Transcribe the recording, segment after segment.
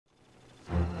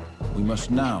We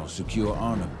must now secure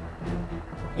Arnhem.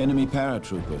 Enemy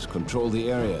paratroopers control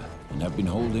the area and have been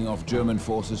holding off German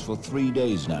forces for 3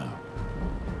 days now.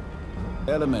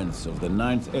 Elements of the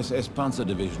 9th SS Panzer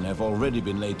Division have already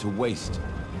been laid to waste.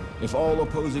 If all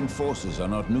opposing forces are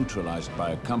not neutralized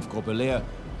by Kampfgruppe Leer,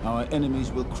 our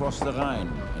enemies will cross the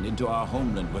Rhine and into our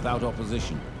homeland without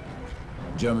opposition.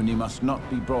 Germany must not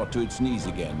be brought to its knees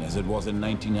again as it was in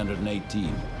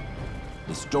 1918.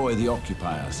 Destroy the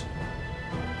occupiers.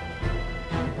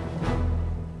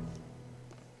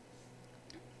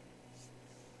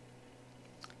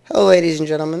 Hello ladies and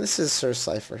gentlemen, this is Sir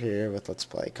Cypher here with Let's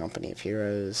Play Company of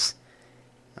Heroes.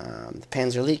 The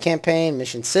Panzer Elite campaign,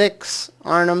 Mission 6,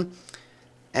 Arnhem.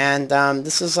 And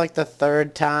this is like the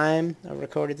 3rd time I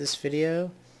recorded this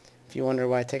video. If you wonder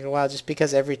why it takes a while, just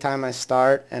because every time I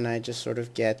start and I just sort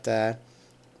of get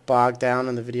bogged down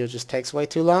and the video just takes way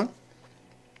too long.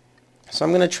 So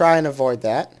I'm going to try and avoid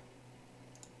that.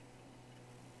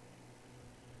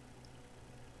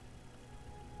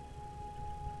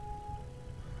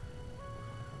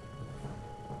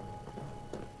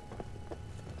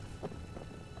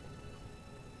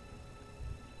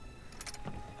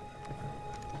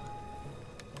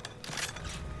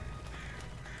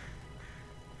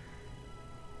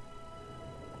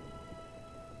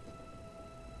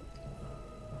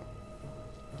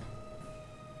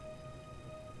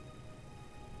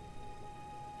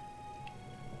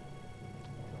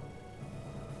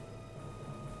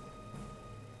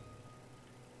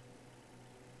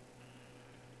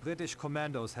 British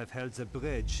commandos have held the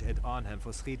bridge at Arnhem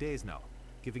for 3 days now,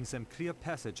 giving them clear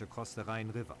passage across the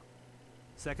Rhine River.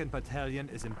 2nd Battalion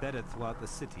is embedded throughout the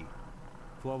city.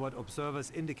 Forward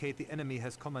observers indicate the enemy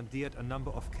has commandeered a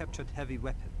number of captured heavy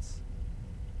weapons.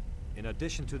 In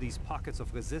addition to these pockets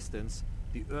of resistance,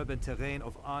 the urban terrain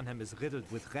of Arnhem is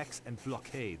riddled with wrecks and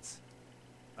blockades.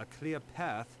 A clear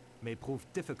path may prove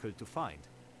difficult to find.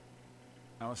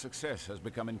 Our success has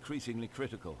become increasingly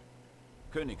critical.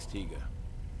 Königstiger,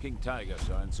 King Tigers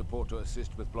are in support to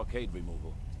assist with blockade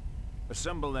removal.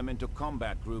 Assemble them into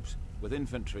combat groups with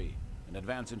infantry and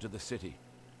advance into the city.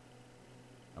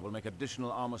 I will make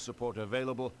additional armor support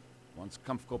available once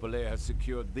Kampfgruppe Leer has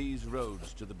secured these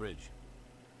roads to the bridge.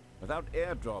 Without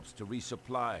airdrops to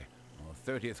resupply or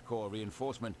 30th Corps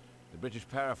reinforcement, the British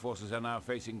paraforces are now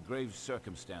facing grave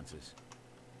circumstances.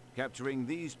 Capturing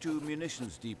these 2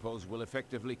 munitions depots will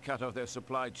effectively cut off their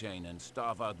supply chain and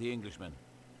starve out the Englishmen.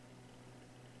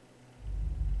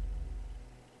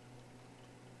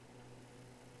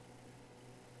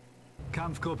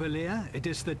 Kampfgruppe Leer, it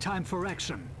is the time for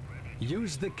action.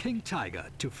 Use the King Tiger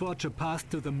to forge a path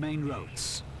to the main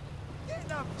roads.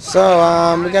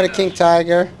 So, we got a King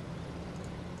Tiger.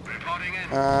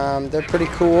 They're pretty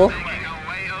cool,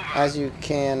 as you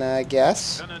can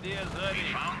guess.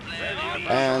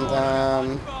 And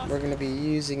we're going to be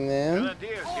using them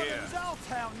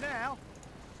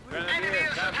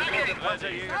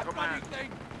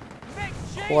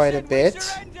quite a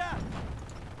bit.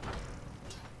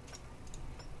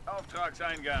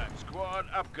 Squad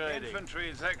upgrading.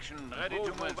 Infantry section ready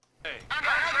to move.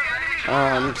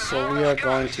 So we are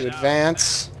going to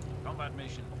advance. Combat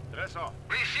mission. Dress off.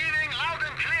 Receiving loud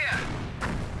and clear.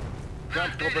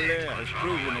 Kampfgruppe Leer has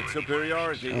proven its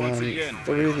superiority once again.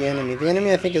 Through the enemy. The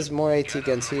enemy I think is more AT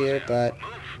guns here, but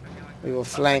we will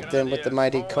flank them with the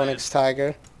mighty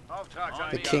Königstiger.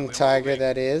 The King Tiger,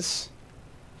 that is.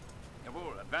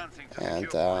 And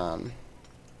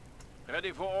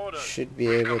should be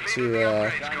able to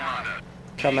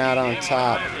come out on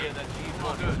top.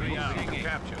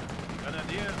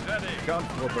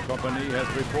 Kampfgruppe Company has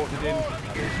reported in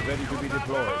and is ready to be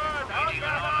deployed.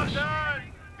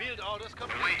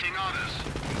 Waiting orders.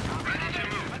 Ready to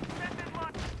move.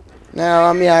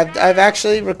 Now, yeah, I've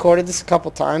actually recorded this a couple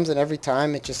times, and every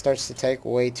time it just starts to take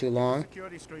way too long.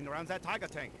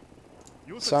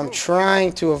 So I'm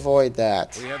trying to avoid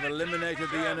that. We have eliminated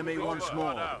the enemy once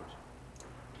more.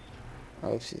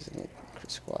 Oh, she's in the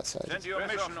squad size.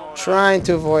 Trying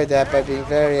to avoid that by being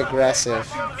very aggressive.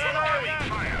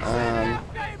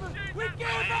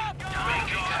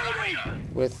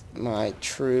 With my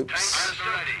troops.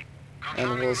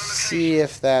 And we'll see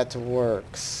if that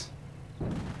works.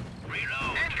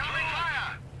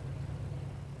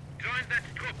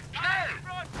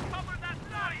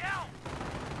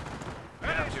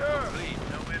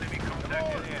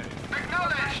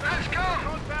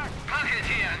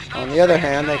 On the other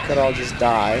hand, they could all just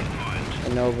die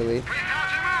nobly.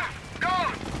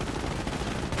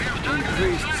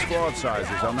 Increased squad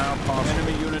sizes are now past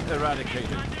enemy unit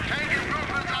eradicated.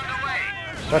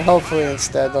 But hopefully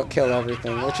instead they'll kill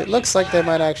everything, which it looks like they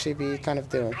might actually be kind of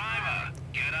doing.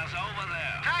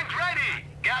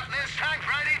 Got this tank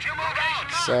ready to move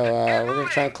out. So we're going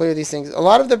to try and clear these things. A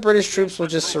lot of the British troops will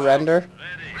just surrender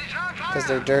because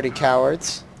they're dirty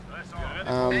cowards.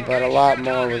 But a lot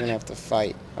more we're going to have to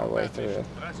fight our way through.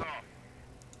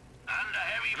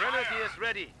 Grenadiers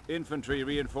ready. Infantry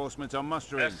reinforcements are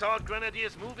mustering. Assault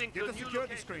grenadiers moving to Get the new security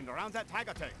location. screen around that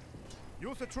Tiger tank.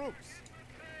 Use the troops.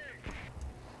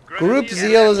 Group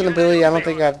Zeal is an ability I don't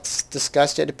think I've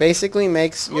discussed yet. It basically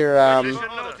makes your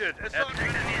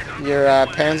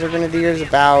Panzer Grenadiers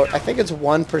about, I think it's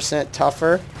 1%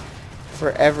 tougher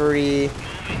for every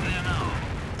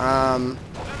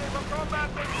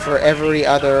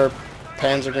other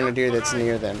Panzer Grenadier that's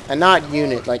near them. And not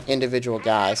unit, like individual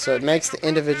guys. So it makes the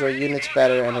individual units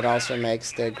better, and it also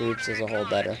makes the groups as a whole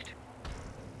better.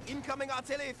 Incoming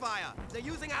artillery fire! They're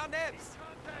using our nets!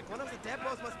 One of the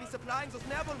depots must be supplying those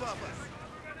Nebelwerfers.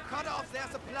 Cut off their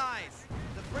supplies!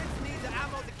 The Brits need the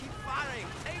ammo to keep firing!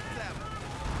 Take them!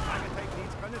 Tiger tank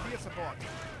needs grenadier support.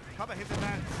 Cover his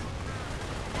advance.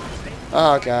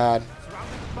 Oh god. Surround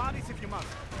the bodies if you must.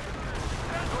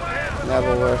 The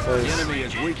Nebelwerfers. enemy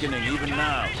is weakening even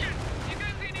now.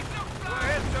 Go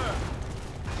ahead, sir.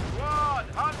 Squad,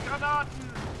 Handgranaten.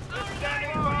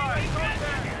 Standing by.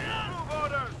 Move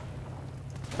orders.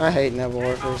 I hate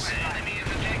Nebelwerfers. Enemy is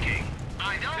attacking.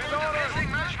 I don't want to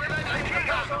missing much with an idea.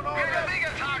 We're a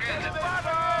bigger target.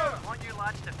 I want you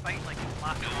lads to fight like it's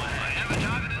last. Go ahead. Have a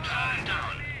target and slow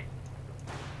down.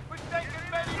 We're taking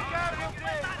many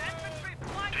casualties.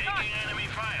 Taking enemy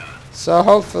fire. So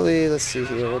hopefully, let's see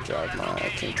here, we'll drive my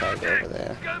King Tiger over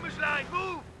there. Skirmish line,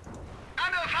 move.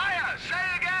 Under fire. Say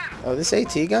again. Oh, this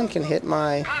AT gun can hit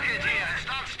my Pocket here and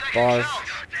start sticking barf. out.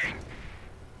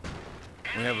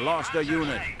 We have lost a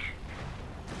unit.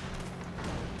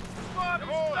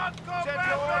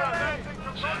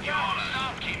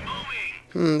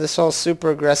 This whole super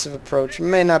aggressive approach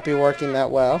may not be working that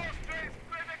well,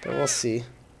 but we'll see.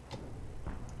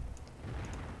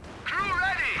 Crew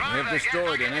ready. We have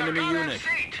destroyed an enemy unit.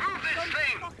 Move this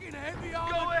thing.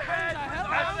 Go ahead.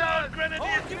 Assault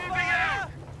grenadiers moving out.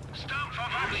 Stop for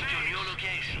moving to new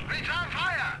location. Return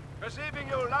fire. Receiving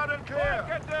you loud and clear.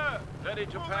 Get there. Ready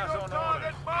to pass on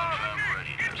orders.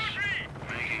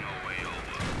 Making our way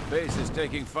over. Base is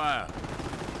taking fire.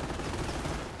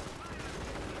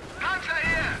 Panzer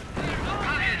here.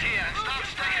 Pocket here and start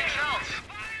stacking shells.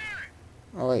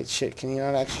 Oh wait, shit, can you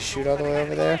not actually shoot all the way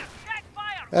over there?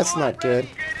 That's not good.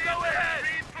 Go ahead.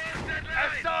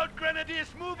 Assault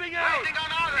grenadiers moving out. Waiting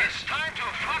on orders. Time to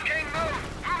fucking move.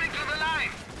 Moving to the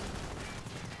line.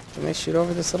 Can they shoot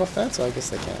over this little fence? Oh, I guess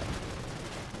they can.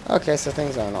 Okay, so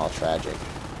things aren't all tragic.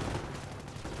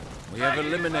 We have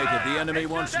eliminated the enemy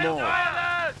once more.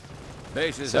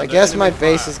 Base is So I under guess my enemy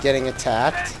base fire. is getting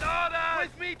attacked,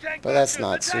 but that's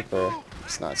not super.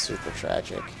 It's not super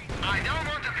tragic. I don't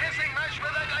want to pissing much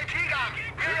with that IT gun.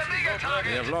 We're a bigger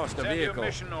target. We have lost a vehicle.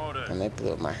 And they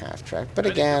blew up my half track. But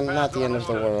again, not the end of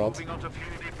the world. Moving on to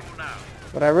fuel depot now.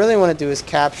 What I really want to do is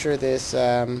capture this.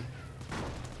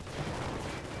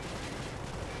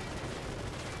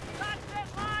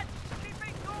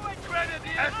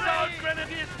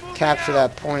 Capture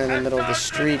that point in the middle of the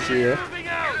street here,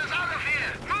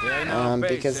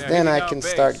 because then I can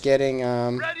start getting.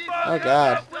 Oh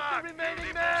god,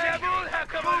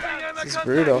 this is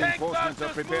brutal. Reinforcements are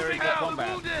preparing for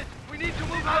combat.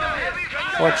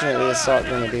 Fortunately, assault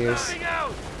grenadiers.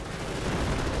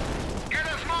 Get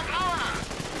us more power.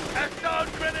 Assault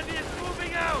grenadiers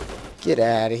moving out. Get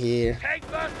out of here. Tank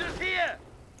busters here.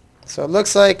 So it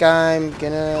looks like I'm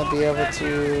gonna be able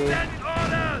to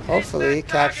hopefully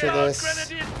capture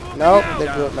this. Nope, they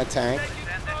blew up my tank.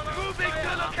 Moving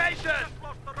to location.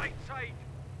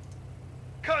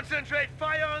 Concentrate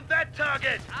fire on that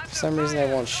target. For some reason, they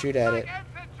won't shoot at it.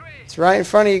 It's right in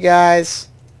front of you guys.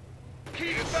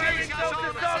 Keep firing those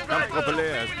assault Camp rifles.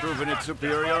 Populaire has proven its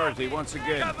superiority once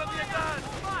again. Cover the advance.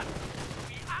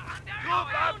 Group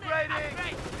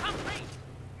upgrading.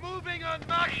 Moving on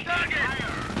marked target.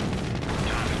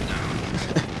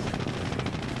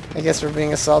 I guess we're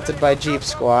being assaulted by Jeep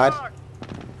Squad.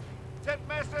 Set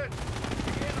message.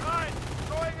 In line.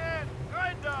 Going in.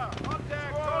 Grinder.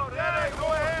 Contact. Contact. Go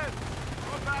ahead.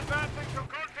 Advancing to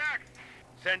contact.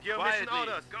 Send your mission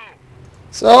orders. Go.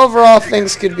 So overall,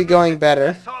 things could be going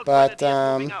better, but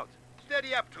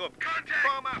Steady up, troop.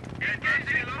 Form up.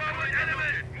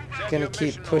 gonna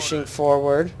keep pushing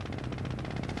forward.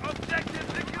 Objective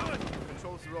secured.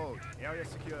 Controls the road. Area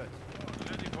secured.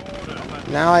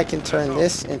 Now I can turn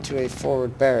this into a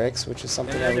forward barracks, which is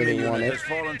something The I enemy really unit wanted. has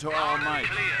fallen to our might.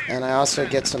 And I also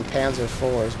get some Panzer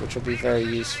IVs, which will be very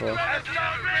useful. Assault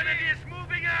grenadiers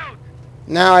moving out.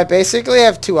 Now I basically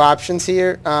have two options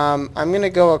here. I'm gonna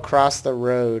go across the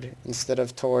road instead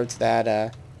of towards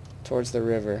that, towards the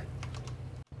river.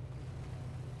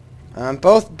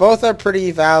 Both are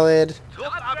pretty valid.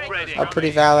 Are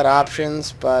pretty valid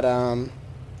options, but I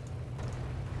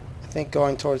think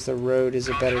going towards the road is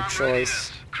a better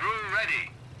choice.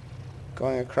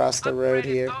 Going across the road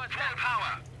here.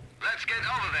 Let's get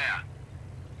over there.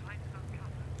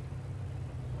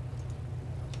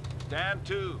 Stand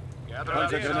to.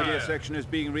 Panzer Grenadier section is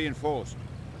being reinforced.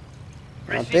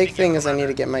 Big thing is I need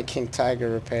to get my King Tiger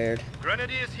repaired.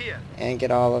 Grenadiers here. And get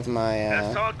all of my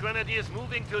Assault Grenadiers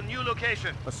moving to a new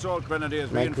location. Assault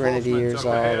Grenadiers my Grenadiers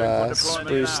all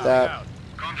spruced up.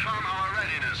 Confirm our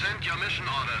readiness and your mission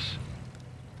orders.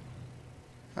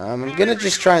 I'm gonna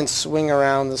just try and swing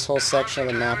around this whole section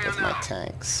of the map with my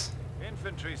tanks.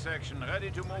 Infantry section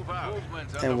ready to move out.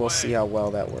 And we'll see how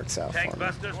well that works out for me.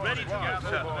 Busters ready to go,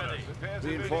 sir.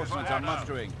 Reinforcements are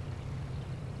mustering.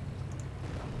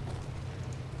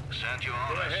 Send your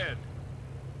orders. Go ahead.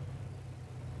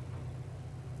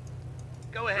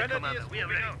 Go ahead, Commander. We are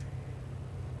ready.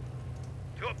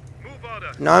 Top, move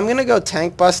order. Now I'm gonna go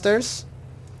tank busters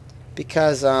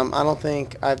because I don't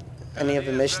think any of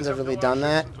the missions have really done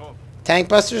that. Tank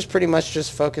busters pretty much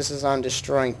just focuses on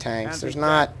destroying tanks. There's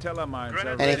not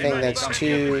anything that's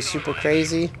too super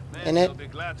crazy in it,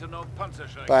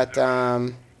 but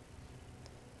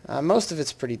most of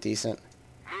it's pretty decent.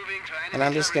 And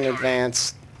I'm just gonna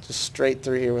advance just straight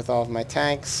through here with all of my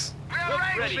tanks,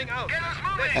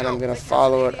 and I'm gonna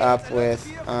follow it up with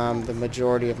the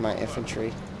majority of my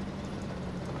infantry.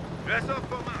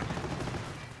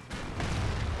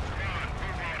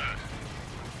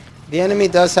 The enemy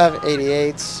does have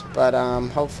 88s, but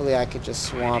hopefully I could just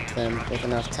swamp them with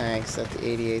enough tanks that the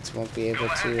 88s won't be able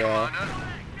to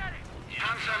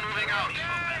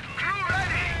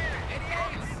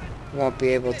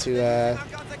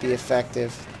be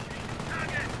effective.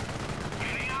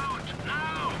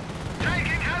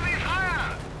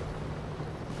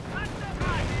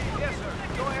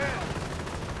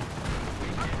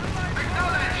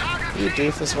 You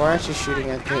doofus, why aren't you shooting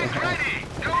at the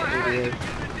 88?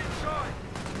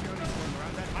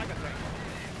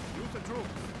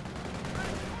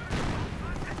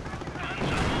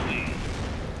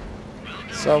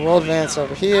 So we'll advance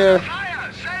over here.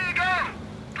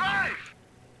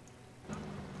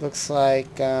 Looks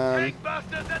like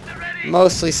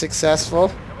mostly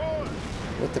successful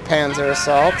with the Panzer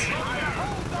assault.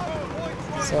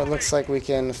 So it looks like we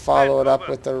can follow it up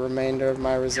with the remainder of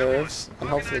my reserves and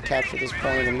hopefully capture this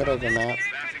point in the middle of the map.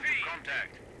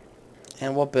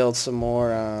 And we'll build some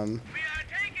more.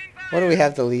 What do we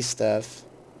have the least of?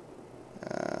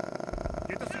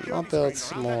 I'll build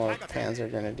some more Panzer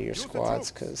Grenadier squads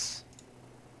because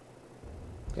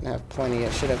I'm gonna have plenty. I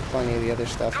should have plenty of the other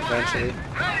stuff eventually.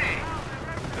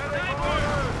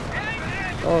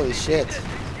 Holy shit!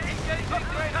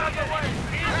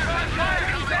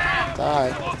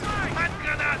 Die!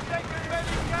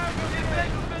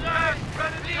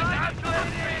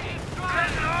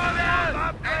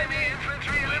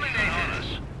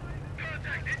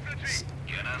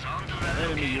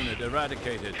 Enemy unit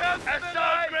eradicated.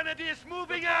 Assault Grenadiers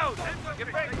moving out.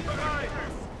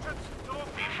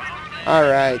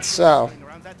 Alright, so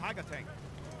Around that Tiger tank.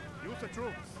 Use the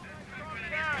troops.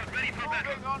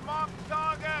 Moving on marked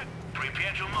target.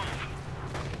 Prepare to move.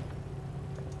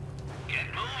 Get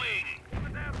moving.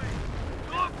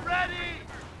 Troop ready.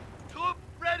 Troop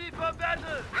ready for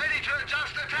battle. Ready to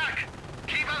adjust attack.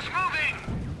 Keep us moving.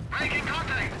 Breaking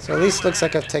contact. at least looks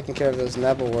like I've taken care of those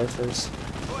Nebelwerfers.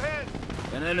 Go ahead.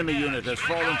 An enemy unit has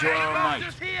fallen to our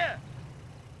might. Here.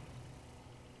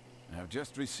 I've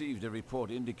just received a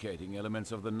report indicating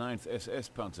elements of the 9th SS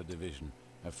Panzer Division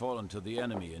have fallen to the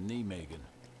enemy in Nijmegen.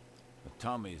 The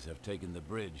Tommies have taken the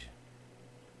bridge.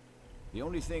 The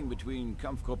only thing between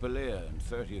Kampfgruppe and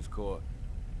 30th Corps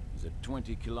is a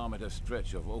 20-kilometer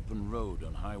stretch of open road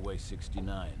on Highway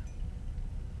 69.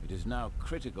 It is now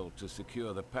critical to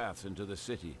secure the paths into the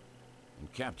city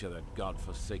and capture that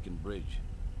godforsaken bridge.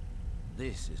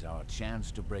 This is our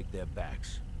chance to break their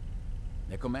backs.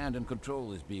 Their command and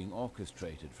control is being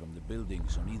orchestrated from the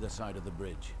buildings on either side of the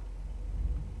bridge.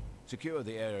 Secure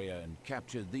the area and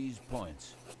capture these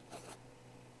points.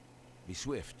 Be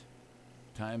swift.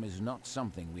 Time is not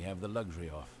something we have the luxury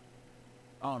of.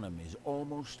 Arnhem is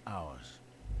almost ours.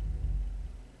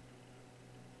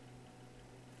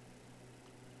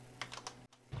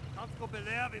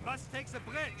 We must take the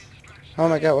bridge. Oh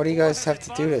my god, what do you guys have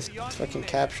to do to fucking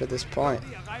capture this point?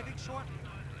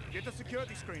 Get the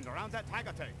security screen around that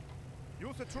Tiger tank.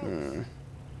 Use the troops.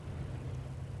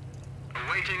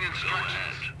 Awaiting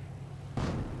instructions. We're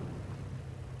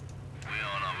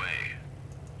on our way.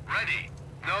 Ready.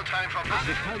 No time for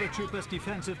The paratroopers'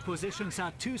 defensive positions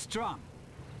are too strong.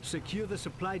 Secure the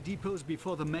supply depots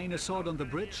before the main assault on the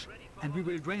bridge, and we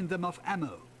will drain them of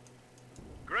ammo.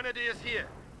 Grenadiers here.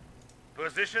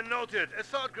 Position noted.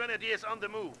 Assault grenadiers on the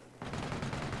move.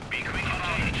 Be quick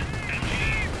about it.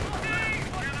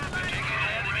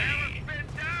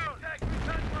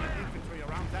 Infantry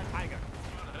around that tiger.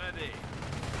 Ready.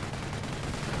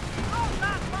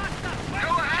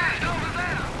 Go ahead, over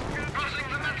there. Crossing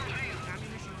the battlefield.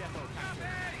 Ammunition depot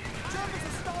captured. Germans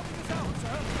are starving us out,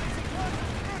 sir. Supply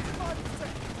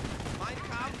 35%. Mein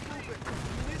Kampfgruppe.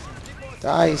 Munitions depot.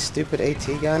 Die, stupid AT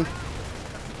gun. The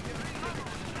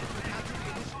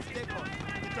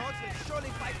dogs will surely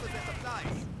fight for their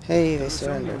supplies. Hey, they There's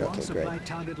only surrendered. one Okay, supply great.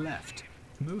 target left.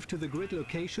 Move to the grid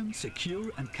location,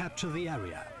 secure and capture the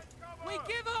area.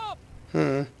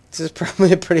 This is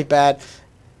probably a pretty bad...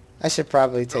 I should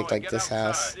probably take, like, this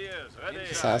house.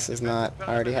 This house is not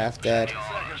already half dead.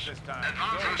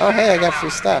 Oh, hey, I got free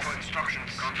stuff.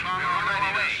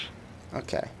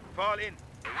 Okay. Fall in.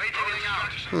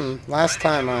 Last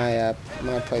time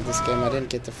when I played this game, I didn't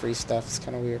get the free stuff. It's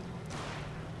kind of weird.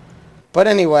 But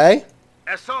anyway,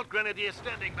 Assault grenadiers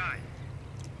standing by.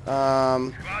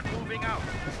 um, Squad moving out.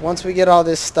 once we get all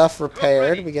this stuff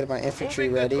repaired, we get my infantry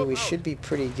ready, we should be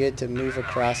pretty good to move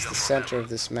across the center of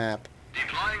this map.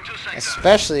 Deploying to sector.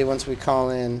 Especially once we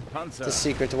call in Panzer. the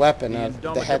secret weapon The of the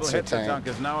indomitable Hetzer Hetzer tank. tank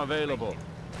is now available.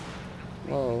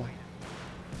 Whoa.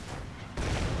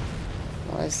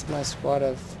 Why is my squad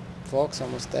of Volks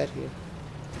almost dead here?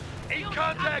 In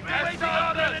contact. Awaiting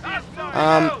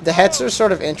orders. The Hetzer are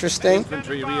sort of interesting.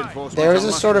 Infantry reinforcements There is are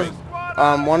a sort of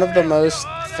mustering. one of the most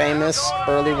famous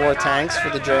early war tanks for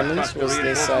the Germans was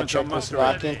this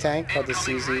Czechoslovakian tank called the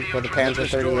CZ, or the Panzer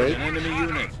Destroy 38, an enemy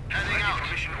unit.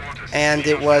 and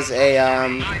it was a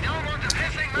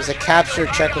captured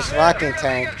Czechoslovakian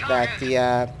tank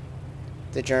that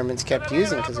the Germans kept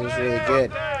using because it was really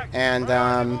good, and Get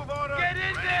in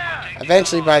there.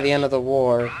 eventually by the end of the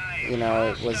war, you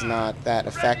know, it was not that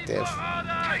effective.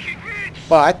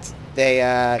 But they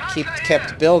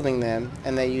kept building them,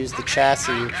 and they used the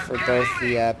chassis for both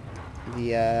the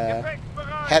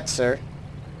Hetzer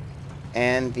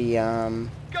and the Go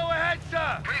ahead,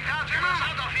 sir.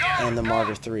 and the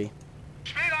Marder 3.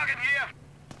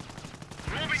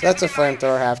 So that's a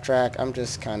flamethrower half track. I'm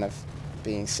just kind of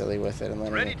being silly with it and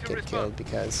letting it get killed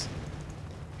because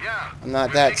I'm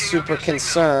not that super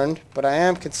concerned, but I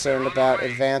am concerned about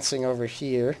advancing over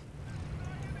here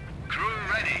Crew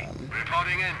ready.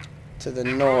 Reporting in. to the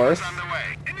north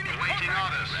Underway. Awaiting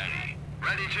orders.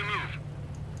 Ready to move.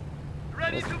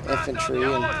 Ready with to blast infantry on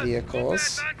the and orders.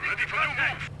 vehicles, Ready for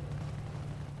move.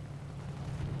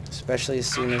 especially as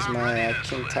soon as my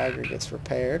King Tiger gets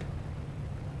repaired.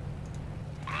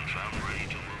 Confirm ready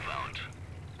to move out.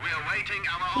 We are waiting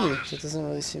our orders. It doesn't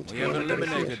really seem to We be have anybody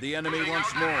eliminated here. the enemy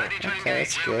once more. Ready to Okay, engage.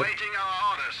 that's We are good. waiting our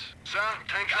orders. Sir,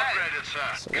 tank upgraded, sir.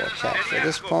 So we'll capture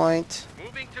this point.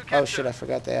 Moving to Oh capture. shit, I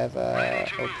forgot they have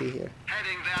OP here.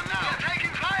 Heading there now. We're taking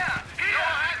fire. Go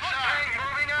ahead, sir.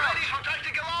 Moving out. Ready for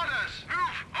tactical orders.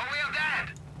 Move, or we are dead.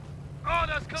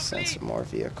 Orders complete. Send some more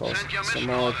vehicles, some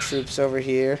more troops over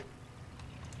here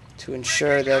to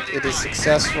ensure that it is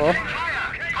successful. Fire.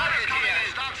 Target here.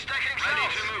 Start stacking ready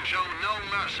to move. Show no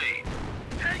mercy.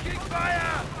 Taking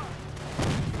fire.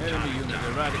 Enemy unit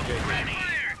eradicated.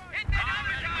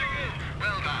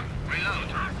 Well done. Reload.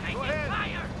 Go ahead.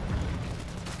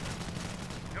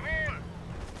 Jawohl.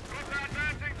 Troops are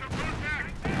advancing to contact.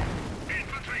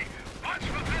 Infantry. Watch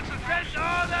for Panzer. Send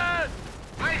orders.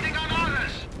 Waiting on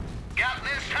orders. Get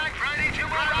this tank ready to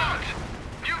move out.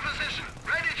 New position.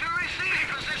 Ready to receive.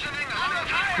 Positioning on the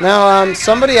fire. Now,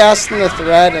 somebody asked in the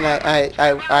thread, and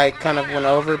I kind of went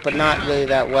over it, but not really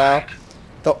that well.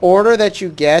 The order that you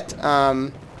get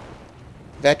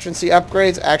veterancy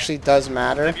upgrades actually does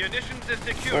matter Munitions is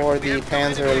secured. for the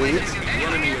Panzer Elite. The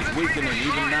enemy is weakening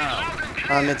even now.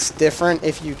 It's different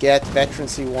if you get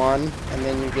veterancy 1 and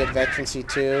then you get veterancy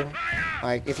 2.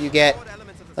 Like if you get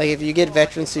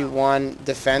veterancy 1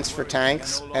 defense for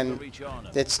tanks, and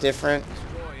it's different.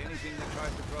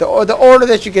 The order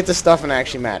that you get the stuff in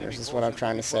actually matters, is what I'm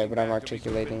trying to say, but I'm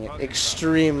articulating it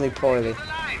extremely poorly.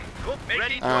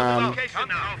 Ready to Um, location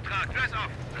now. Dress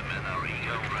off.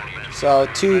 So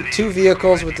two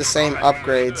vehicles with the same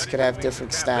upgrades could have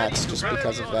different stats just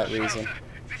because of that reason.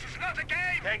 This is not a game.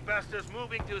 Tank busters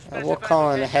moving to We'll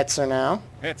call in a Hetzer now.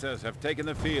 Hetzers have taken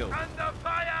the field. Under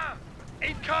fire.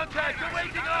 In contact.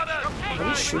 Awaiting orders. What are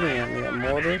you shooting at me? A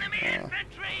mortar?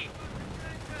 Infantry.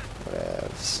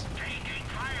 Whatevs.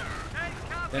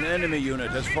 An enemy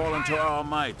unit has fallen to our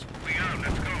might. We are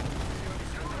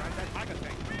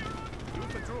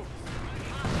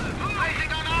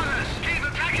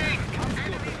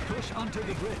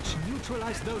bridge.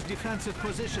 Neutralize those defensive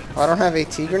positions. Oh, I don't have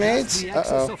AT grenades? The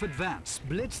axis Uh-oh. of advance.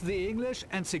 Blitz the English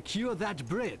and secure that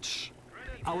bridge.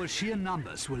 Our sheer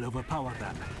numbers will overpower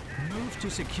them. Move to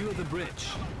secure the bridge.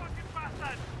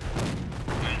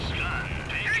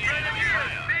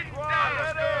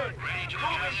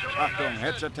 Achtung,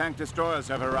 Hetzer tank destroyers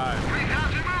have arrived.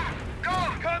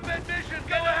 Combat mission,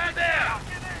 go ahead there!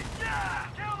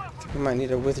 We might need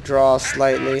to withdraw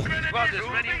slightly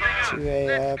to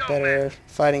a better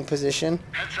fighting position.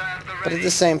 But at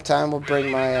the same time, we'll bring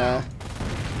my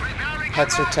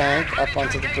Hetzer tank up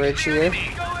onto the bridge here.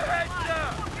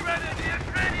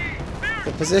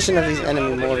 The position of these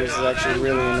enemy mortars is actually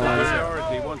really annoying.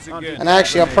 Priority once again. And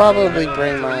actually, I'll probably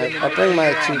bring my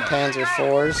two Panzer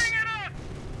IVs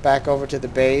back over to the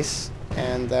base,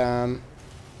 and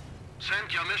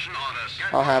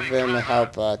I'll have them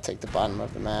help take the bottom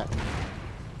of the map.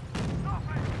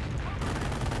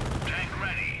 Tank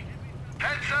ready.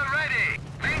 Panzer ready.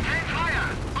 Maintain fire.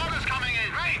 Orders coming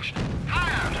in. Ranged.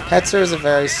 Fire. Hetzer is a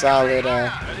very solid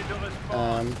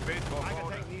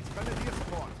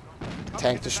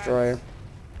tank destroyer.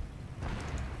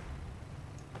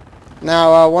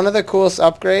 Now, one of the coolest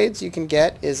upgrades you can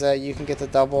get is you can get the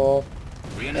double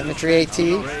infantry AT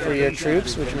for your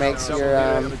troops, which makes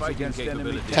your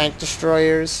tank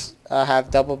destroyers have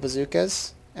double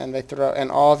bazookas, and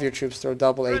all of your troops throw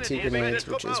double AT grenades,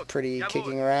 which is pretty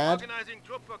kicking rad.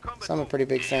 So I'm a pretty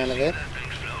big fan of it.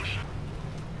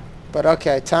 But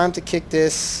okay, time to kick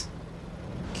this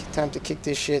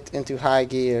shit into high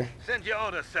gear. Send your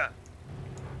orders, sir.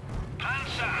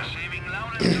 Panzer receiving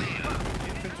loud and clear.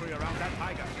 Infantry around that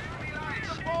tiger.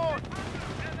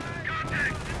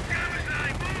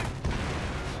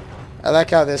 I like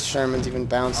how this Sherman's even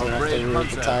bouncing Our off the brave roof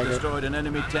of the Panzer Tiger. destroyed an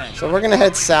enemy tank. So we're gonna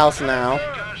head south now,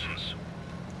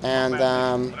 and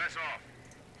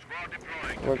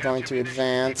we're going to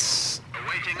advance.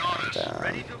 Awaiting orders.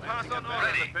 Ready to pass on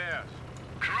orders.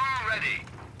 Crew ready.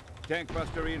 Tank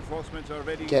buster reinforcements are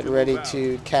ready. Get to ready move out.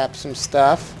 to cap some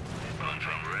stuff.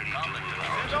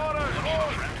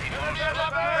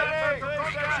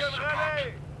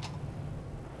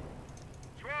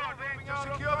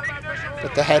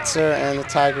 But the Hetzer and the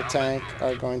Tiger tank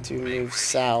are going to move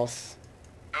south,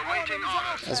 Awaiting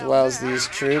orders. as well as these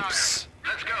troops.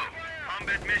 Let's go.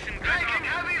 Combat mission taking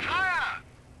heavy fire.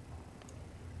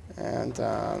 And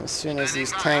as soon as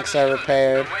these tanks are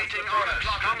repaired, Awaiting orders.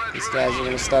 Combat these guys are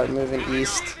going to start moving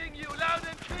east. you loud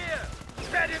and clear.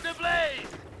 Steady the blaze.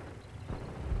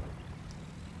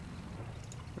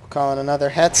 We're calling another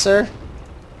Hetzer.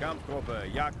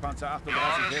 Kampfgruppe, Jagdpanzer 38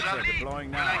 Hetzer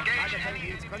deploying now.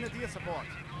 Grenadier support.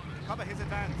 Cover his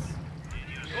advance.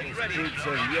 Troops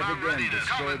have yet again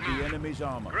destroyed the enemy's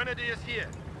armor. Grenadiers here.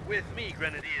 With me,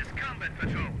 Grenadiers. Combat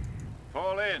patrol.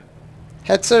 Fall in.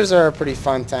 Hetzers are a pretty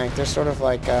fun tank. They're sort of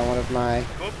like one of my,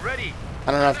 Scope ready.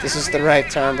 I don't know if this is the right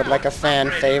term, but like a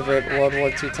fan favorite World War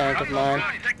II tank of mine.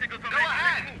 Tactical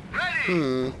formation.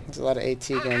 Ready. There's a lot of AT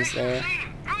guns there.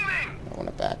 Moving. I want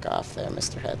to back off there,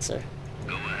 Mr. Hetzer.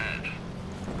 Go ahead.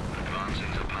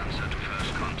 Advancing the Panzer to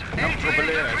first contact. Kampfgruppe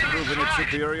Leer has proven its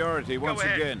superiority once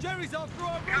again. Jerry's after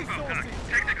our resources.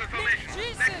 Tactical formation.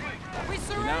 We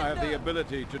We now have the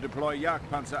ability to deploy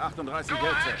Jagdpanzer 38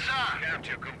 Hetzer.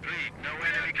 Capture complete. No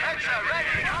enemy contact.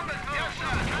 Ready. Combat, yes, sir.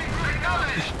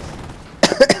 Acknowledged.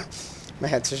 My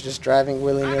Hetzer's just driving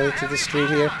willy-nilly through the street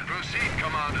here. Proceed,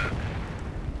 Commander.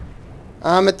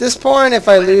 At this point, if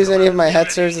I lose any of my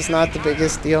Hetzers, it's not the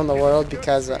biggest deal in the world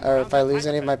because, or if I lose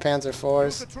any of my Panzer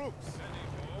IVs,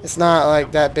 it's not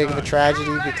like that big of a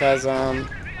tragedy because I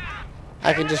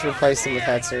can just replace them with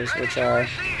Hetzers, which are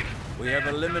We have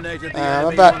eliminated the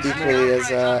enemy about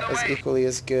once equally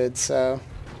as good. So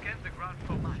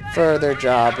for their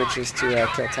job, which is to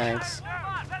kill tanks.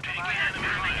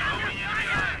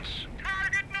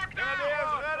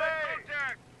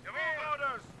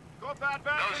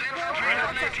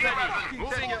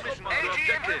 Moving at mission. 80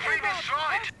 infantry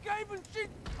destroyed.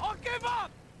 I'll give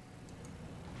up.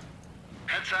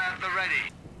 Panzer at the ready.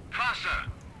 Faster.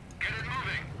 Get it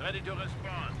moving. Ready to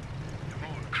respond.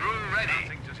 Crew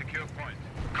ready. To secure point.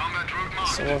 Combat route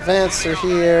marked. So we'll advance through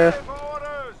here,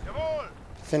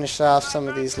 finish off some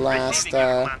of these last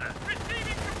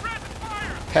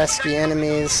pesky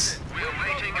enemies. We're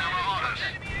waiting our orders.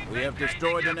 We have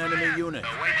destroyed an enemy unit.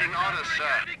 Awaiting orders, sir.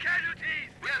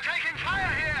 We are taking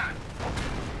fire here.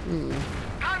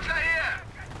 Panzer here.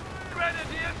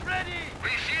 Grenadiers ready.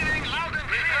 Receiving loud and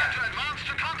clear. To advance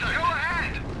to contact. Go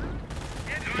ahead.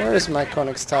 Where is my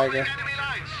Koenigs Tiger? Enemy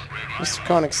lines. Mr.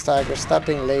 Koenigs Tiger, stop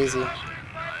being lazy.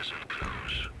 Nice and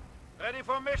close. Ready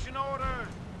for mission orders.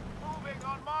 Moving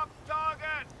on marked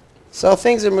target. So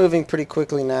things are moving pretty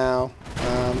quickly now.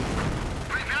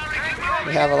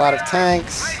 We have a lot of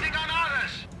tanks. Waiting on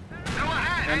orders. Go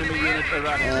ahead. Enemy unit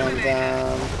eradicated. And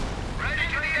Ready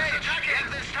to engage. Get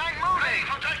this tank moving.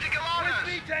 For tactical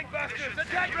orders. Tank busters,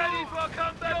 attack ready for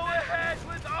combat. Go ahead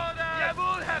with orders.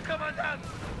 Jawohl, Herr Kommandant.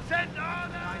 Send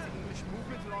orders. English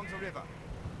movement along the river.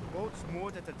 Boats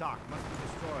moored at the dock must be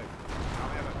destroyed.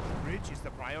 However, the bridge is the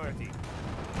priority.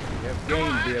 We have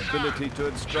gained the ability to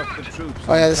instruct the troops.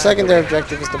 oh yeah, the secondary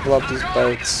objective is to blow up these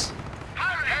boats,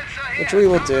 which we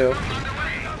will do.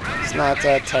 It's not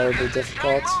terribly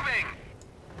difficult.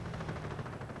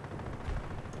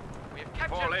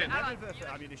 Fall in. Level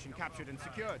ammunition captured and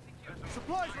secured.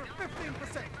 Supplies are at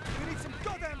 15%. We need some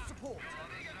goddamn support.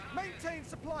 Maintain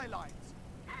supply lines.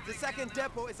 The second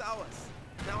depot is ours.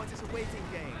 Now it is a waiting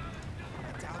game. I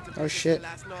doubt the Oh, British shit. will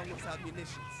last long without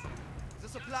munitions. The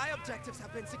supply objectives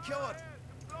have been secured.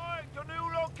 Flying to new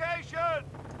location.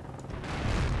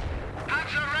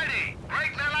 Panzer ready.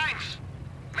 Break their lines.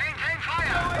 Maintain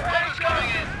fire. Orders coming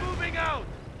in. Moving out.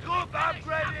 Troop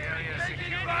upgrading.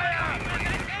 Taking fire.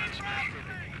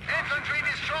 Infantry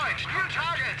destroyed. New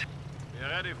target. We're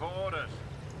ready for orders.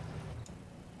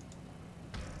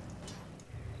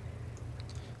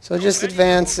 So just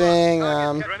advancing,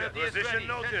 Position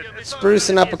noted.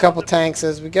 sprucing up a couple tanks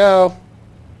as we go.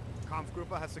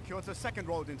 Kampfgruppe has secured the second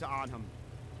road into Arnhem.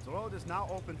 The road is now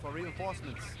open for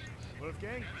reinforcements.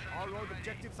 Wolfgang, all road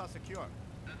objectives are secure.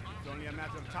 It's only a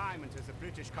matter of time until the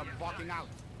British come walking out.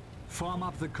 Form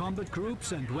up the combat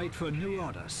groups and wait for new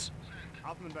orders.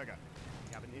 Hauptmannberger,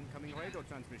 we have an incoming radio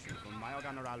transmission from Major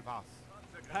General Vaz.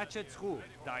 Patch it through,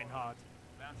 Deinhardt.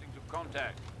 Advancing to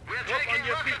contact. We're Look on taking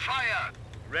your rocket feet. fire.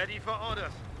 Ready for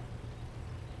orders.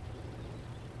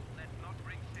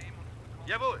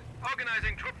 Jawohl.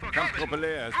 Organizing troop for combat. Kampfgruppe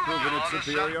Leer has proven its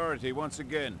superiority once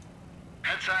again.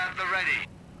 Panzer at the ready.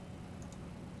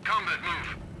 Combat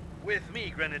move. With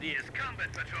me, Grenadiers.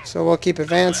 Combat patrol. So we'll keep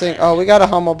advancing. Oh, we got a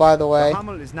Hummel, by the way. The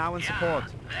Hummel is now in support.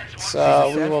 So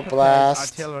we will Self-propelled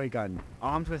blast. artillery gun,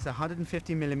 armed with a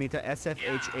 150mm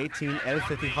SFH-18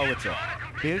 L30 howitzer,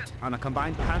 built on a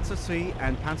combined Panzer III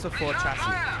and Panzer IV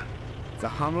chassis. The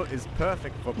Hummel is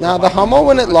perfect for Now the providing Hummel,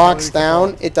 when it artillery locks support.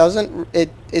 down, it doesn't.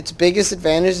 Its biggest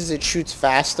advantage is it shoots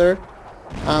faster,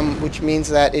 which means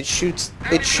that it shoots.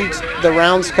 The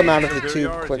rounds come out of the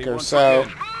tube quicker. So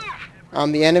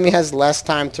the enemy has less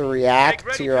time to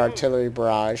react to your artillery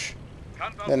barrage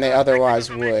than they otherwise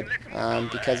would,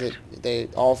 because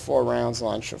all 4 rounds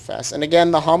launch so fast. And again,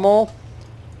 the Hummel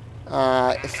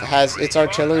its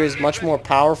artillery is much more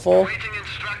powerful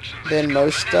than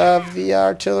most of the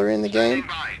artillery in the game,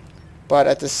 but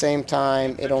at the same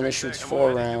time it only shoots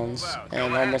 4 rounds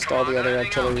and almost all the other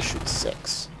artillery shoots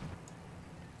 6.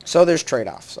 So there's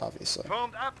trade-offs, obviously,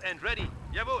 Formed up and ready.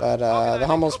 Jawohl. but the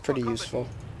Hummel's pretty useful.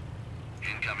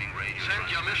 Incoming raid.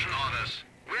 Send your mission orders.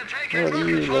 We're taking What are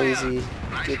you rocket fire. lazy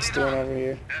gits doing over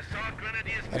here? Assault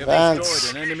Grenadiers. We have Advance.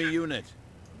 destroyed an enemy unit.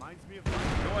 Reminds me of Go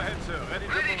ahead, sir. Ready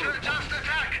Ready to to move. adjust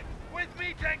attack. With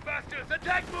me, tank busters.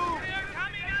 Attack move. We are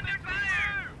coming under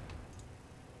fire.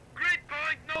 Grid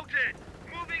point noted.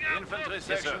 Moving out. Infantry forward.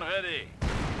 section ready.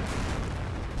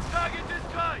 Target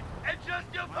destroyed. Adjust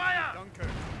your fire. Dunkirk.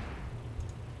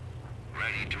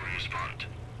 Ready to respond.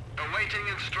 Awaiting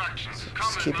instructions.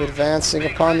 Just keep advancing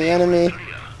upon the enemy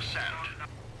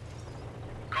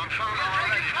Confirm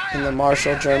our in the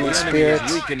martial German The enemy spirit.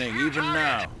 is weakening even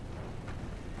now.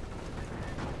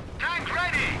 tank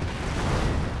ready.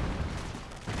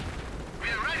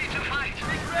 We're ready to fight.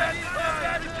 Ready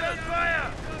for adjust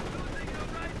fire.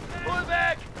 Pull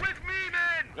back. With me,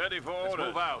 men. Ready for orders.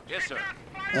 Move out. Yes, sir.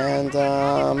 And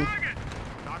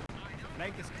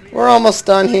Flank is clear. we're almost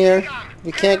done here.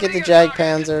 We can't get the Jag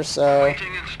Panzer, so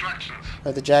Awaiting instructions.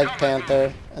 or the Jag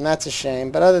Panther, and that's a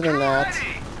shame. But other than that,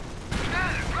 Drive.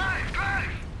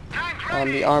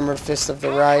 Tank the Armored Fist of the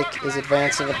Reich is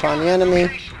advancing upon the enemy.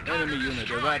 Enemy unit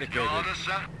eradicated. Orders,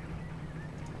 sir.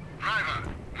 Driver,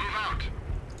 move out.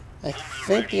 I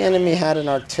think the enemy had an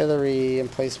artillery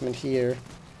emplacement here,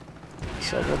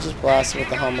 so we'll just blast it with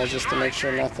the Hummel just to make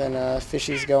sure nothing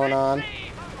fishy's going on.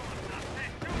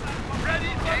 Ready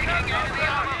for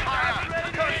contact.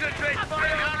 Concentrate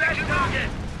fire on that target.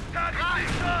 Target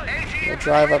destroyed. We'll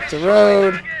drive up the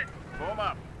road. Form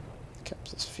up.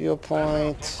 Kept this fuel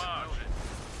point.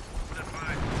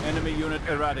 Enemy unit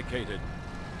eradicated.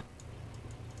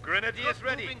 Grenadiers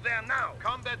ready. Moving there now.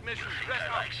 Combat mission. Press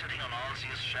up. Sitting on all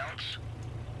these shells.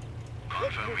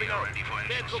 Troops Confirm we moving are out. ready for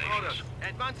Bad engine troop orders. savings.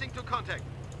 Advancing to contact.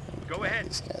 Go ahead.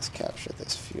 These guys capture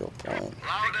this fuel point.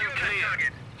 Loud and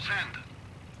clear. Send.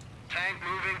 Tank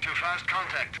moving to first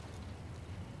contact.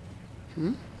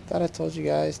 Thought I told you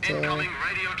guys to Incoming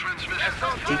radio transmission.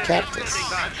 decap this.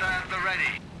 Panzer at the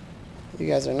ready. You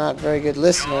guys are not very good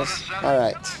listeners.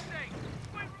 Alright.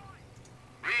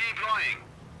 Redeploying.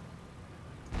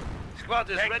 Squad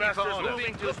is ready for order.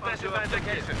 Moving to specified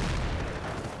location.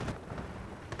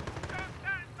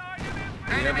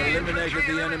 We have eliminated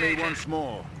the enemy once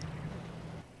more.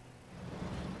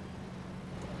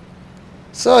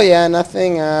 So yeah,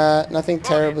 nothing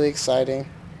terribly exciting.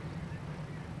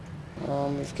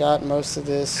 We've got most of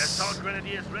this Assault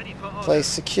grenadiers ready for order. place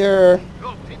secure.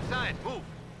 Go inside. Move.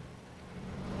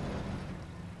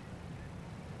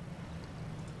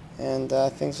 And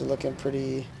things are looking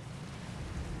pretty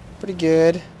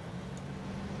good.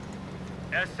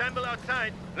 Assemble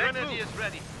outside. Grenadiers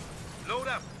ready. Load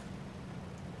up.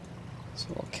 So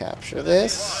we'll capture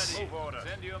this Move order.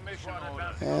 Send you a mission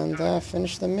order. and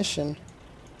finish the mission.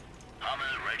 Hummel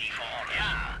ready for order.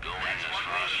 Yeah. Go in.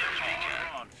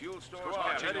 On. Fuel stores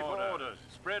ready for orders.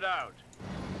 Spread out.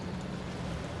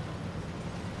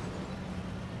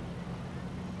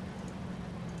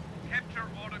 Capture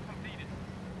order completed.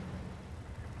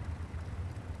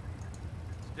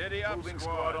 Steady up, Moving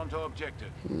squad onto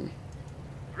objective.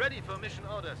 Ready for mission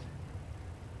orders.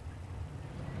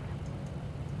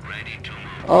 Ready to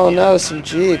move. Oh no, some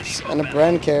jeeps and a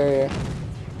Bren carrier.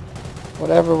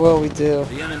 Whatever will we do?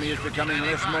 The enemy is becoming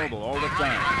less mobile all the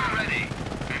time. Ready.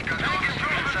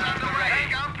 Panzer on the way.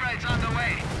 Upgrades on the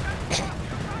way.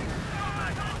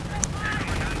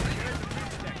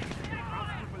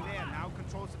 Ground Leer now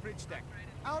controls the bridge deck.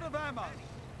 Out of ammo.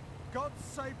 God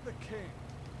save the king.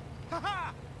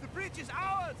 Haha! The bridge is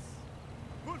ours!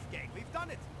 Wolfgang, we've done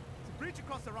it! The bridge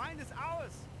across the Rhine is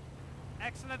ours!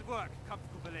 Excellent work,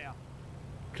 Kampfgruppeleer.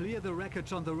 Clear the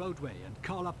wreckage on the roadway and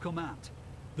call up command.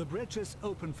 The bridge is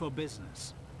open for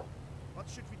business. What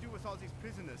should we do with all these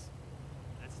prisoners?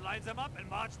 Let's line them up and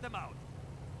march them out.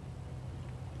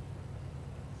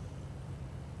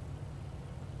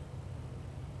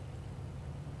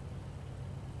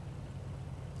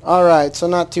 Alright, so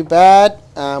not too bad.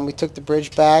 We took the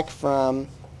bridge back from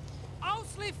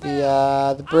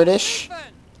the British.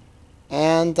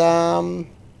 And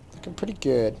looking pretty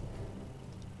good.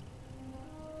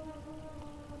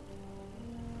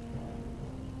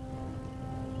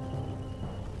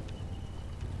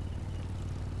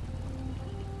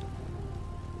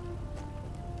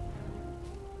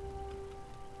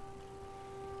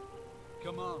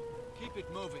 Come on, keep it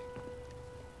moving.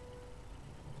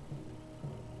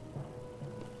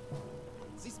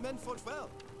 These men fought well.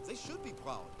 They should be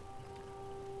proud.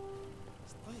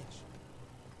 Strange.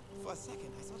 For a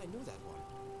second, I thought I knew that one.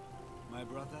 My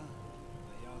brother,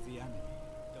 they are the enemy.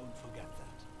 Don't forget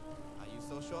that. Are you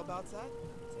so sure about that?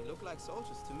 They look like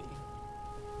soldiers to me.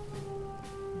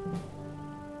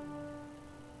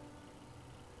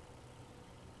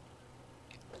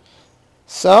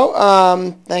 So,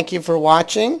 thank you for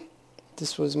watching.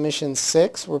 This was Mission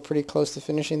 6. We're pretty close to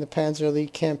finishing the Panzer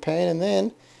Elite campaign, and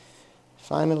then,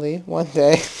 finally, one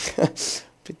day,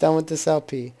 be done with this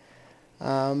LP.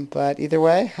 But either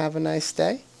way, have a nice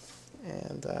day.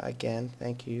 And again,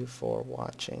 thank you for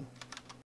watching.